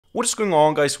What is going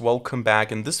on, guys? Welcome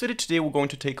back. In this video today we're going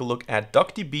to take a look at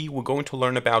DuckDB. We're going to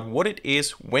learn about what it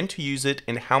is, when to use it,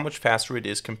 and how much faster it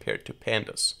is compared to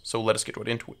Pandas. So let us get right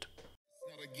into it.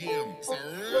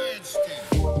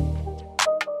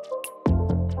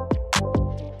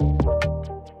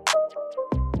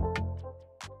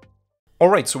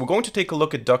 Alright, so we're going to take a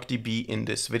look at DuckDB in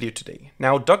this video today.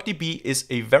 Now, DuckDB is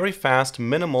a very fast,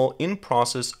 minimal,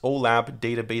 in-process OLAP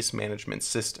database management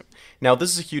system. Now,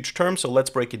 this is a huge term, so let's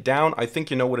break it down. I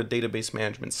think you know what a database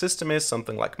management system is,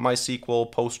 something like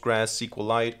MySQL, Postgres,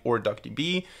 SQLite, or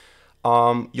DuckDB.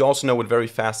 You also know what very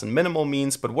fast and minimal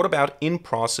means, but what about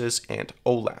in-process and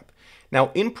OLAP? Now,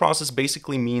 in-process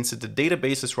basically means that the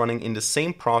database is running in the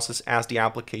same process as the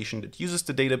application that uses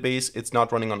the database. It's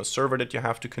not running on a server that you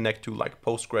have to connect to like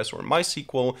Postgres or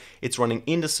MySQL. It's running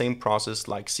in the same process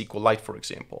like SQLite, for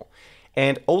example.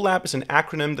 And OLAP is an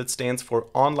acronym that stands for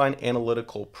Online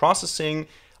Analytical Processing.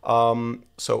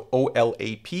 So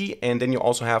OLAP, and then you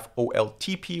also have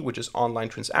OLTP, which is online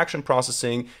transaction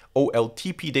processing.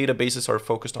 OLTP databases are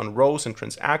focused on rows and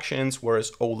transactions, whereas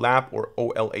OLAP or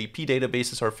OLAP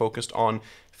databases are focused on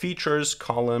features,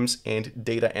 columns, and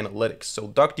data analytics. So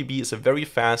DuckDB is a very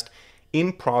fast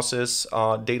in-process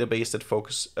database that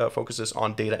focuses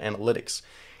on data analytics.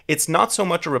 It's not so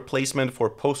much a replacement for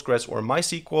Postgres or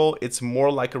MySQL. It's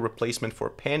more like a replacement for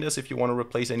Pandas if you want to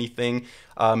replace anything,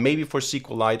 maybe for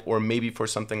SQLite or maybe for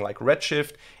something like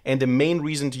Redshift. And the main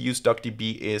reason to use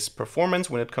DuckDB is performance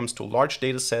when it comes to large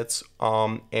data sets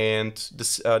and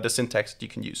the syntax that you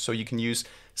can use. So you can use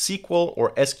SQL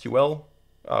or SQL,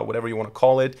 whatever you want to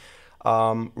call it,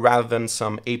 rather than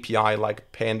some API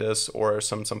like Pandas or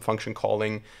some function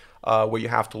calling where you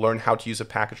have to learn how to use a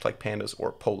package like Pandas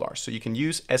or Polar. So you can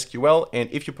use SQL, and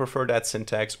if you prefer that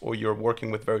syntax or you're working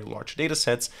with very large data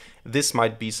sets, this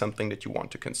might be something that you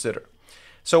want to consider.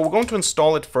 So we're going to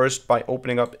install it first by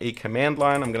opening up a command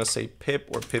line. I'm going to say pip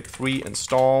or pip3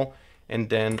 install and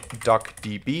then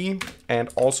DuckDB. And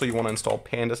also you want to install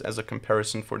Pandas as a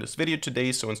comparison for this video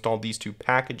today. So install these two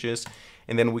packages,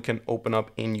 and then we can open up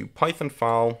a new Python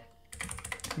file,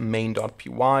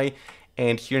 main.py.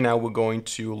 And here now we're going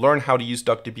to learn how to use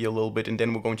DuckDB a little bit, and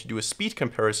then we're going to do a speed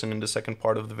comparison in the second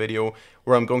part of the video,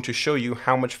 where I'm going to show you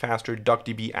how much faster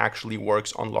DuckDB actually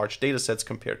works on large datasets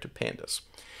compared to Pandas.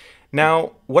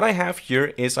 Now, what I have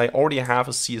here is I already have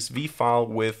a CSV file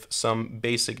with some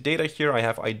basic data here. I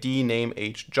have ID, name,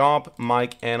 age, job,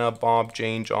 Mike, Anna, Bob,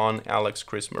 Jane, John, Alex,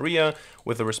 Chris, Maria,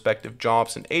 with the respective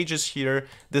jobs and ages here.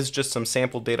 This is just some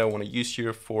sample data I want to use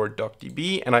here for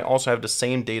DuckDB, and I also have the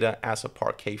same data as a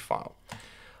Parquet file.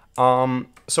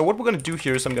 So what we're going to do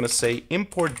here is I'm going to say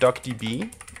import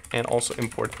DuckDB and also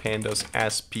import Pandas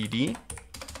as PD.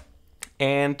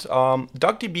 And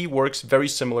DuckDB works very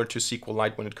similar to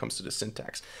SQLite when it comes to the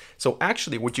syntax. So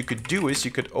actually what you could do is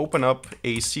you could open up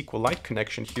a SQLite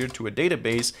connection here to a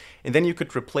database, and then you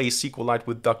could replace SQLite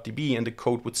with DuckDB and the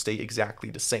code would stay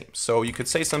exactly the same. So you could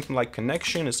say something like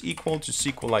connection is equal to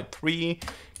SQLite 3,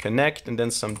 connect, and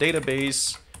then some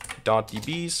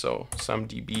database.db, so some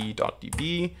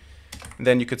db.db. And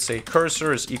then you could say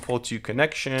cursor is equal to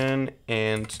connection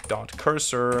and dot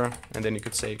cursor, and then you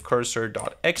could say cursor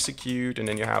dot execute, and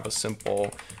then you have a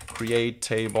simple create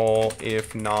table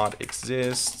if not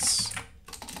exists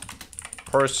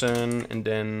person, and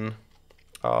then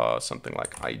something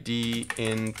like ID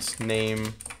int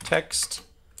name text,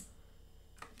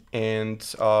 and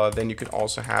then you could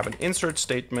also have an insert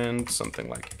statement, something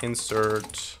like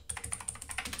insert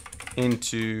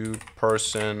into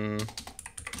person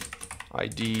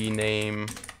ID, name,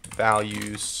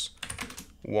 values,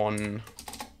 1,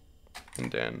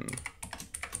 and then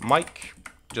Mike,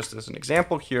 just as an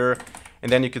example here.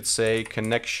 And then you could say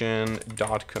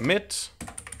connection.commit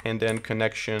and then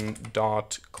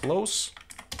connection.close,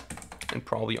 and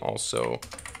probably also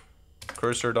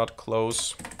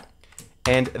cursor.close.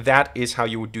 And that is how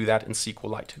you would do that in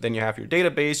SQLite. Then you have your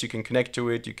database, you can connect to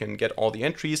it, you can get all the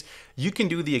entries. You can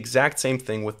do the exact same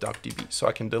thing with DuckDB. So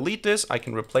I can delete this, I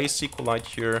can replace SQLite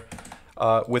here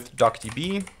with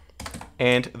DuckDB,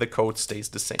 and the code stays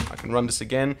the same. I can run this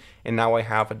again, and now I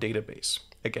have a database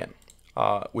again,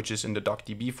 which is in the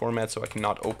DuckDB format, so I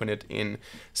cannot open it in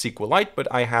SQLite, but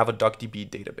I have a DuckDB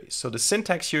database. So the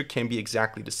syntax here can be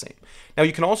exactly the same. Now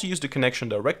you can also use the connection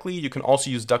directly, you can also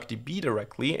use DuckDB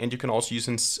directly, and you can also use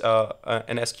an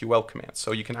SQL command.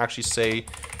 So you can actually say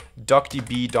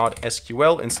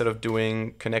duckdb.sql instead of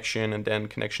doing connection and then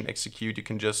connection execute. You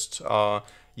can just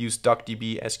use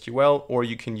duckdb SQL, or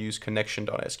you can use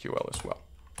connection.sql as well.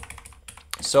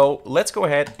 So let's go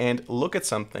ahead and look at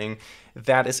something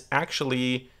that is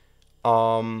actually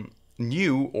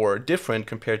new or different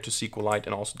compared to SQLite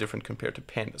and also different compared to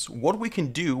Pandas. What we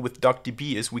can do with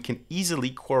DuckDB is we can easily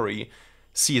query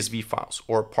CSV files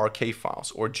or Parquet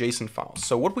files or JSON files.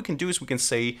 So what we can do is we can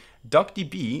say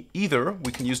DuckDB, either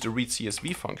we can use the read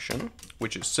CSV function,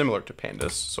 which is similar to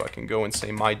Pandas. So I can go and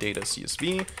say my data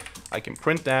CSV, I can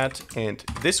print that, and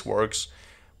this works.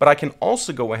 But I can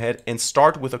also go ahead and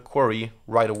start with a query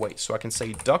right away. So I can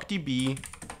say DuckDB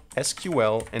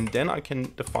SQL, and then I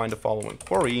can define the following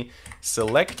query: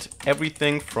 select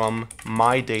everything from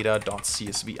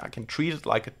mydata.csv. I can treat it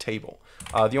like a table.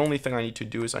 The only thing I need to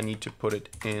do is I need to put it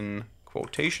in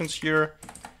quotations here.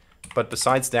 But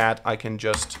besides that, I can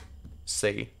just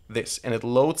say this, and it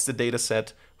loads the data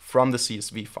set from the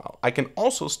CSV file. I can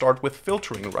also start with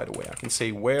filtering right away. I can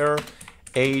say where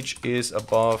age is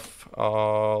above,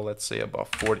 let's say above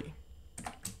 40.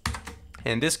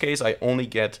 In this case, I only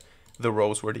get the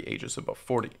rows where the age is above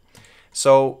 40.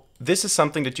 So this is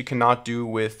something that you cannot do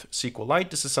with SQLite.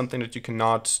 This is something that you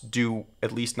cannot do,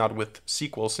 at least not with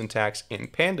SQL syntax in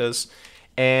Pandas.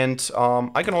 And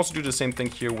I can also do the same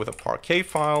thing here with a Parquet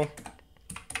file.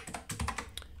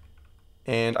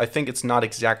 And I think it's not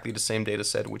exactly the same data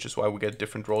set, which is why we get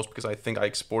different rows, because I think I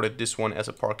exported this one as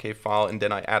a Parquet file and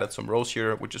then I added some rows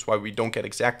here, which is why we don't get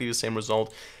exactly the same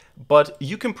result. But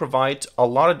you can provide a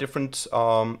lot of different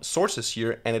sources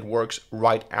here and it works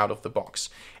right out of the box.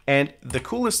 And the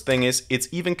coolest thing is it's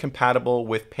even compatible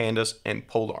with Pandas and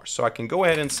Polar. So I can go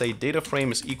ahead and say data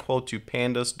frame is equal to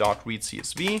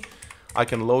pandas.readcsv. I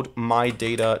can load my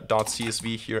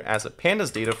data.csv here as a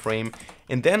Pandas data frame.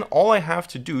 And then all I have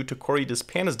to do to query this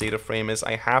Pandas data frame is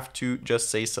I have to just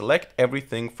say select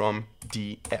everything from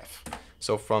df.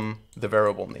 So from the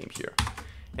variable name here.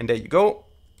 And there you go.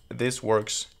 This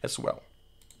works as well.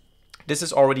 This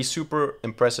is already super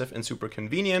impressive and super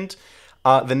convenient.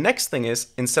 The next thing is,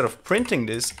 instead of printing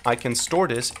this, I can store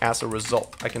this as a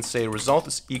result. I can say result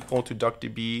is equal to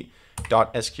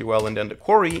duckdb.sql and then the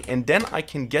query, and then I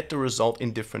can get the result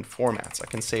in different formats. I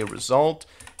can say result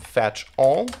fetch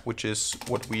all, which is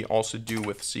what we also do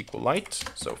with SQLite.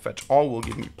 So fetch all will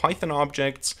give me Python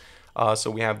objects. So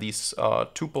we have these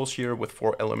tuples here with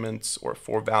 4 elements or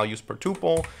 4 values per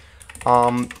tuple.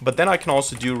 But then I can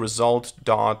also do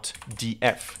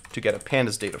result.df to get a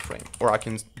Pandas data frame, or I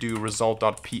can do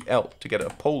result.pl to get a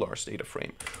Polars data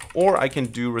frame, or I can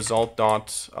do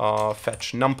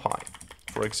result.fetch numpy,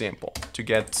 for example, to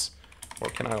get, or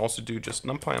can I also do just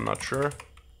numpy? I'm not sure.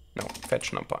 No,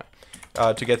 fetch numpy,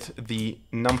 to get the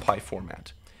numpy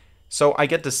format. So I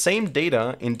get the same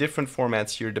data in different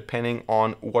formats here depending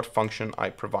on what function I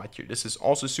provide here. This is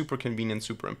also super convenient,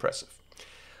 super impressive.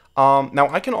 Now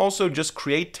I can also just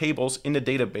create tables in the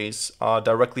database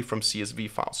directly from CSV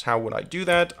files. How would I do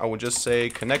that? I would just say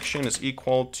connection is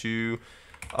equal to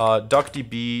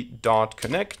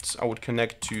duckdb.connect. I would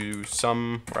connect to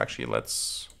some, or actually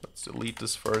let's delete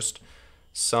this first.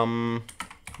 Some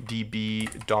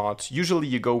db dot. Usually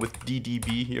you go with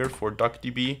ddb here for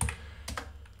duckdb.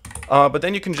 But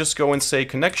then you can just go and say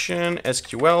connection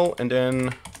SQL and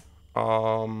then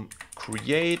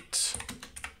create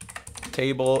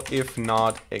table if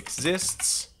not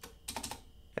exists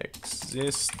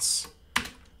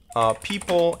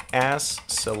people as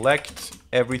select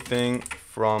everything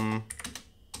from,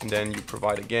 and then you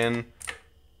provide again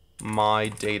my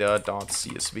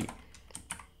data.csv.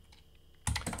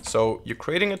 So you're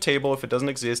creating a table if it doesn't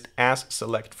exist as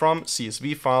select from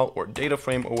CSV file or data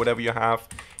frame or whatever you have,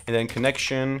 and then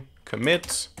connection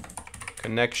commit,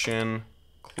 connection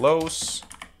close,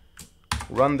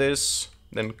 run this,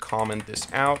 then comment this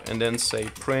out, and then say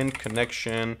print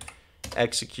connection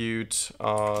execute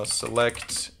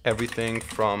select everything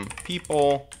from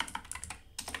people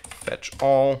fetch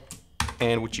all,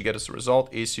 and what you get as a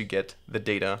result is you get the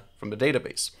data from the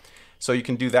database. So you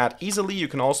can do that easily. You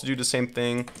can also do the same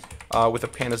thing with a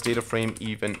Pandas data frame,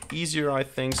 even easier, I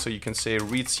think. So you can say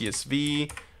read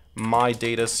CSV, my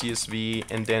data CSV,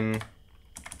 and then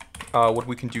what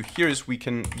we can do here is we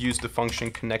can use the function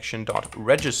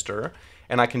connection.register,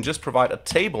 and I can just provide a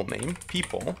table name,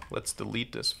 people. Let's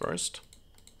delete this first.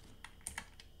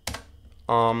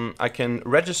 I can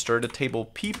register the table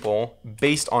people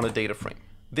based on a data frame.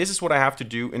 This is what I have to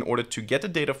do in order to get the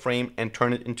data frame and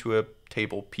turn it into a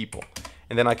table people.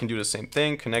 And then I can do the same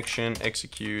thing, connection,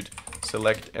 execute,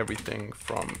 select everything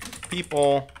from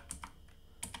people.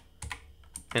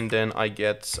 And then I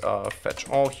get fetch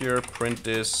all here, print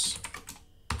this.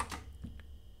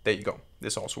 There you go.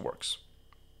 This also works.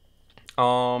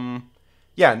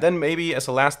 Yeah, and then maybe as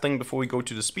a last thing before we go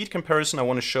to the speed comparison, I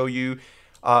want to show you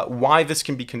Why this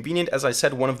can be convenient, as I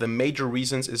said, one of the major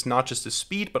reasons is not just the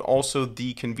speed, but also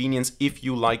the convenience if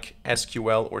you like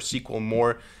SQL or SQL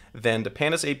more than the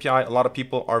Pandas API. A lot of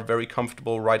people are very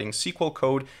comfortable writing SQL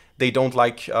code. They don't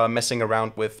like messing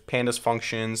around with Pandas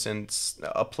functions and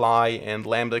apply and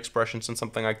Lambda expressions and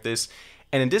something like this.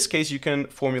 And in this case, you can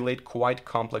formulate quite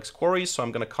complex queries. So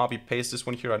I'm going to copy paste this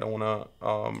one here. I don't want to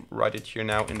write it here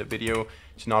now in the video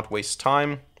to not waste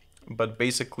time. But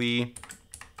basically,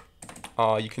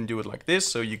 you can do it like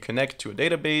this. So you connect to a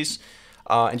database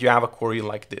and you have a query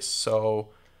like this. So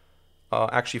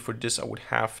actually for this, I would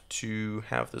have to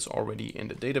have this already in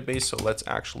the database. So let's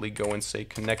actually go and say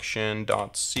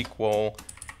connection.sql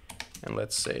and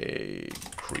let's say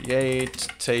create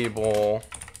table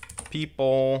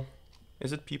people.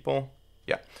 Is it people?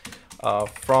 Yeah.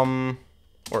 From,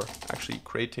 or actually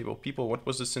create table people. What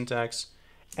was the syntax?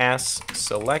 As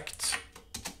select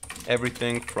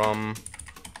everything from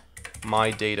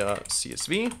my data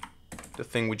CSV, the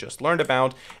thing we just learned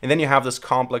about. And then you have this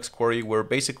complex query where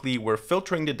basically we're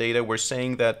filtering the data. We're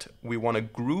saying that we want to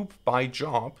group by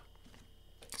job.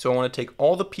 So I want to take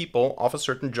all the people of a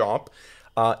certain job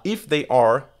if they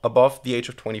are above the age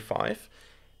of 25.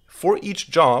 For each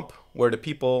job where the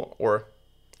people, or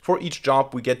for each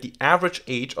job, we get the average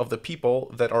age of the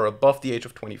people that are above the age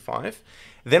of 25.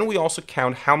 Then we also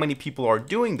count how many people are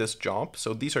doing this job.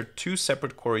 So these are two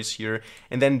separate queries here.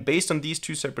 And then based on these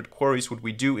two separate queries, what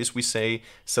we do is we say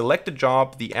select the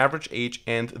job, the average age,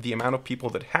 and the amount of people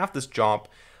that have this job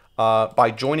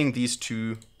by joining these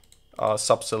two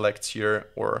subselects here,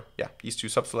 or yeah, these two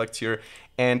subselects here,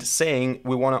 and saying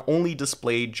we want to only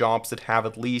display jobs that have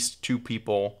at least two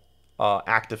people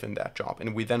active in that job.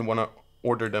 And we then want to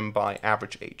order them by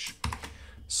average age.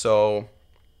 So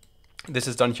this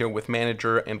is done here with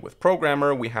manager and with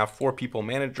programmer. We have 4 people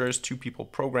managers, 2 people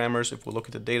programmers. If we look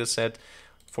at the data set,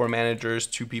 4 managers,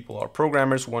 2 people are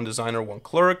programmers, 1 designer, 1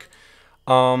 clerk.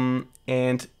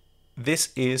 And this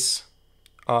is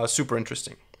super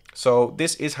interesting. So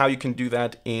this is how you can do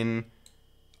that in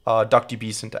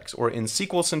DuckDB syntax, or in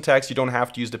SQL syntax. You don't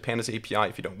have to use the Pandas API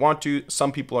if you don't want to.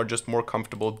 Some people are just more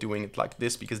comfortable doing it like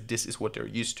this because this is what they're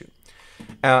used to.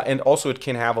 And also it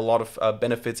can have a lot of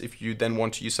benefits if you then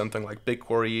want to use something like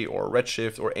BigQuery or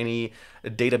Redshift or any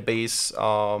database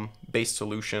based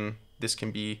solution. This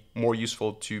can be more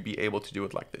useful to be able to do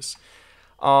it like this.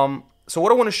 So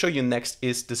what I want to show you next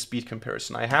is the speed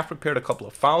comparison. I have prepared a couple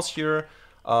of files here,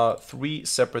 3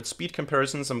 separate speed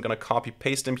comparisons. I'm going to copy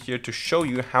paste them here to show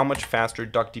you how much faster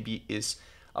DuckDB is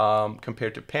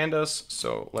compared to Pandas.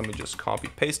 So let me just copy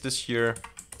paste this here.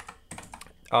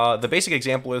 The basic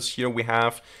example is here we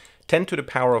have 10 to the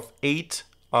power of 8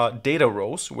 data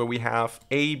rows, where we have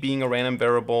A being a random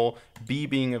variable, B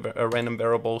being a random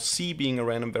variable, C being a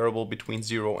random variable between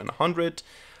 0 and 100.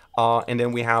 And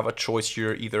then we have a choice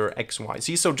here, either X, Y,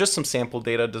 Z. So just some sample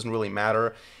data, doesn't really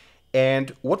matter.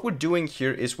 And what we're doing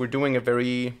here is we're doing a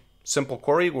very simple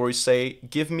query where we say,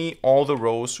 give me all the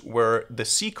rows where the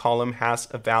C column has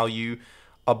a value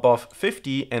above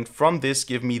 50. And from this,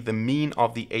 give me the mean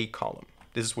of the A column.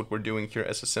 This is what we're doing here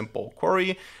as a simple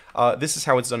query. This is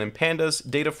how it's done in Pandas.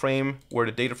 Data frame, where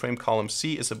the data frame column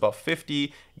C is above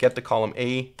 50, get the column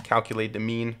A, calculate the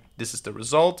mean. This is the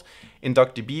result. In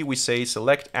DuckDB, we say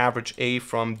select average A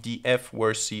from DF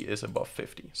where C is above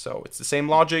 50. So it's the same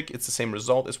logic, it's the same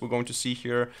result as we're going to see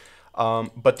here,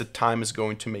 but the time is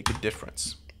going to make a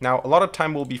difference. Now, a lot of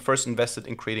time will be first invested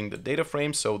in creating the data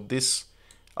frame. So this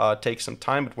takes some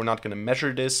time, but we're not going to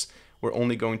measure this. We're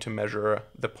only going to measure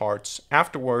the parts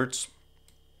afterwards.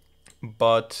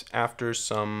 But after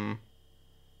some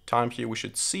time here, we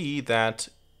should see that,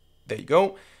 there you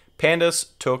go,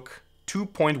 Pandas took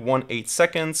 2.18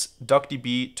 seconds,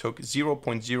 DuckDB took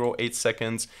 0.08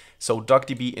 seconds. So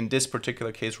DuckDB in this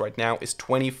particular case right now is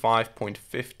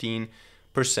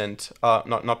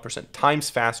 25.15%, times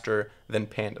faster than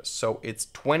Pandas. So it's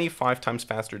 25 times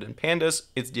faster than Pandas.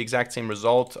 It's the exact same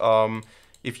result.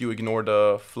 If you ignore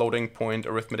the floating point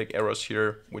arithmetic errors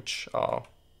here, which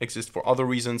exist for other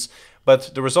reasons.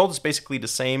 But the result is basically the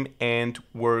same, and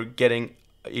we're getting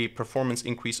a performance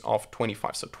increase of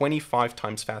 25. So 25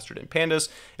 times faster than Pandas.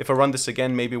 If I run this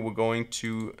again, maybe we're going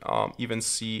to even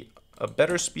see a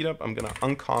better speed up. I'm going to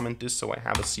uncomment this so I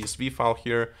have a CSV file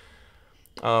here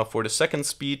for the second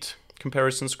speed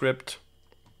comparison script.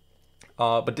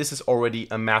 But this is already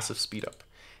a massive speed up.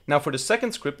 Now for the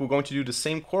second script, we're going to do the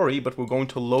same query, but we're going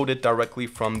to load it directly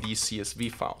from the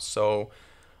CSV file. So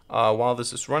while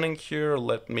this is running here,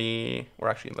 let's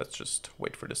just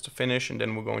wait for this to finish, and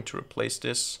then we're going to replace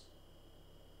this.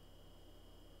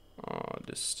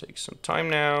 This takes some time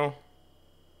now.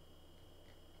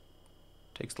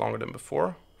 Takes longer than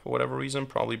before for whatever reason,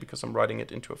 probably because I'm writing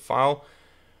it into a file.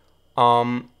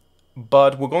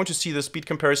 But we're going to see the speed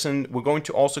comparison. We're going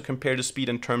to also compare the speed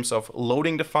in terms of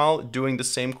loading the file, doing the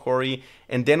same query,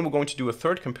 and then we're going to do a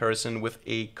third comparison with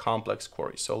a complex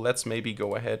query. So let's maybe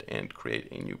go ahead and create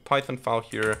a new Python file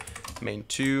here,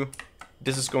 main2.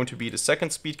 This is going to be the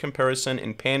second speed comparison.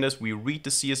 In Pandas, we read the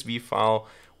CSV file,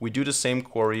 we do the same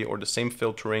query or the same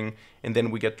filtering, and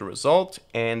then we get the result.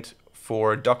 And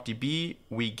for DuckDB,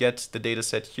 we get the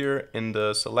dataset here in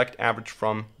the select average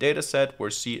from dataset where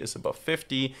C is above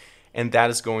 50, and that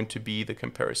is going to be the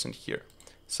comparison here.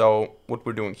 So what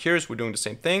we're doing here is we're doing the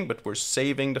same thing, but we're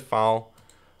saving the file,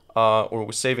 or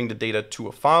we're saving the data to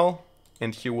a file,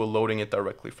 and here we're loading it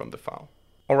directly from the file.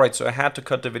 Alright, so I had to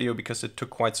cut the video because it took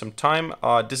quite some time.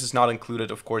 This is not included,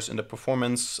 of course, in the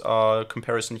performance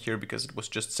comparison here because it was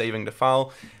just saving the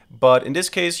file. But in this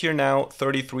case here now,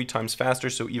 33 times faster,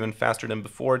 so even faster than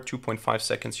before. 2.5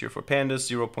 seconds here for Pandas,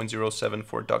 0.07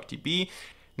 for DuckDB.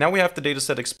 Now we have the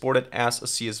dataset exported as a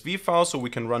CSV file, so we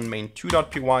can run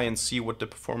main2.py and see what the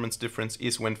performance difference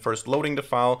is when first loading the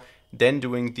file, then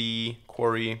doing the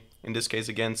query. In this case,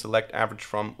 again, select average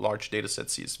from large dataset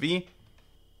CSV.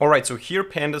 Alright, so here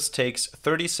Pandas takes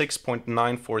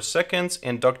 36.94 seconds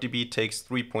and DuckDB takes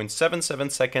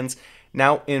 3.77 seconds.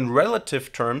 Now in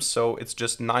relative terms, so it's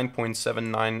just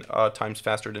 9.79 times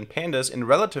faster than Pandas. In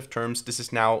relative terms, this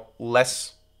is now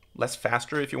less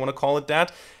faster, if you want to call it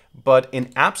that. But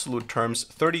in absolute terms,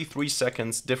 33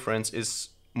 seconds difference is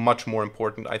much more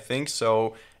important, I think.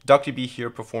 So DuckDB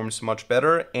here performs much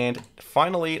better. And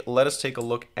finally, let us take a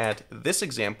look at this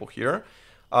example here.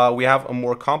 We have a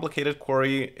more complicated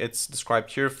query. It's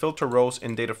described here, filter rows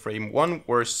in data frame 1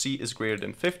 where C is greater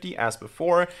than 50 as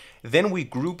before. Then we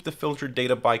group the filtered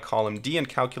data by column D and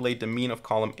calculate the mean of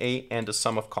column A and the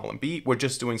sum of column B. We're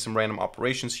just doing some random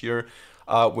operations here.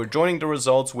 We're joining the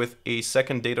results with a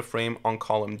second data frame on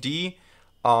column D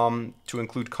to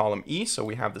include column E. So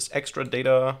we have this extra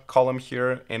data column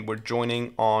here and we're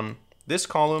joining on this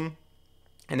column.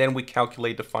 And then we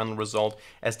calculate the final result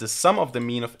as the sum of the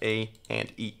mean of A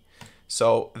and E.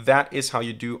 So that is how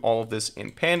you do all of this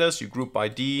in Pandas. You group by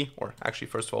D, or actually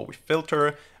first of all we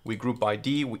filter, we group by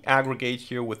D, we aggregate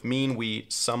here with mean, we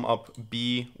sum up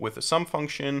B with a sum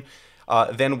function,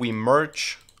 then we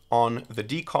merge on the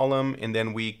D column, and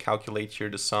then we calculate here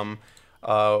the sum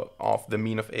of the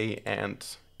mean of A and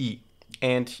E.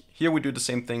 And here we do the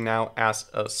same thing now as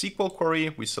a SQL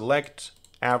query. We select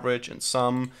average and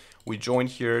sum. We join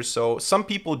here. So some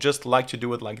people just like to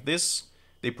do it like this.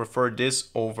 They prefer this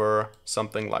over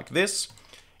something like this.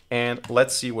 And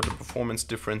let's see what the performance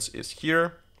difference is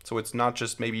here. So it's not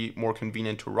just maybe more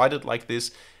convenient to write it like this,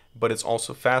 but it's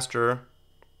also faster.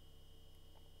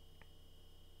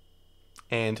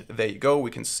 And there you go. We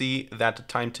can see that the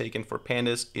time taken for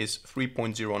Pandas is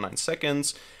 3.09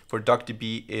 seconds. For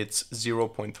DuckDB, it's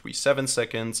 0.37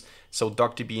 seconds. So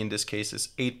DuckDB in this case is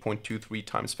 8.23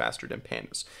 times faster than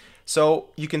Pandas. So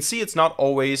you can see it's not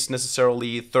always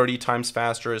necessarily 30 times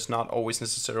faster. It's not always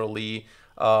necessarily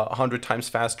 100 times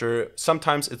faster.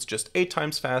 Sometimes it's just 8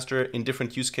 times faster. In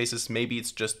different use cases, maybe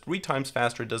it's just 3 times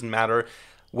faster. It doesn't matter.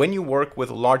 When you work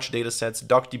with large data sets,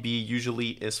 DuckDB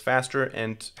usually is faster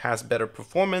and has better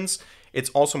performance. It's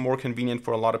also more convenient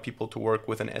for a lot of people to work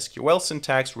with an SQL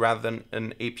syntax rather than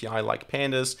an API like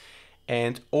Pandas.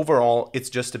 And overall, it's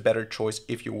just a better choice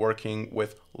if you're working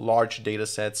with large data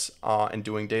sets and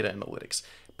doing data analytics.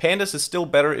 Pandas is still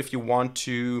better if you want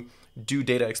to do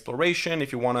data exploration,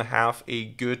 if you want to have a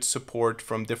good support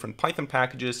from different Python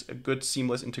packages, a good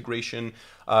seamless integration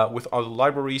with other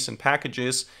libraries and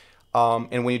packages.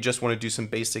 And when you just want to do some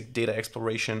basic data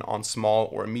exploration on small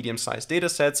or medium-sized data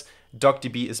sets,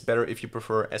 DuckDB is better if you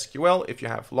prefer SQL, if you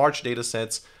have large data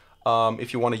sets,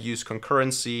 if you want to use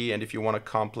concurrency, and if you want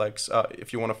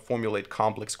to formulate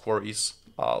complex queries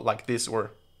like this,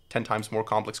 or 10 times more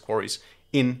complex queries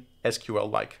in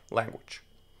SQL-like language.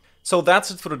 So that's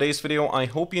it for today's video. I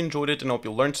hope you enjoyed it and hope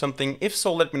you learned something. If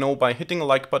so, let me know by hitting a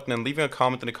like button and leaving a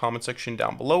comment in the comment section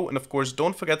down below. And of course,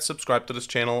 don't forget to subscribe to this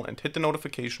channel and hit the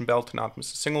notification bell to not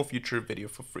miss a single future video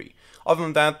for free. Other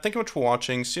than that, thank you much for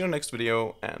watching. See you in the next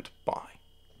video, and bye.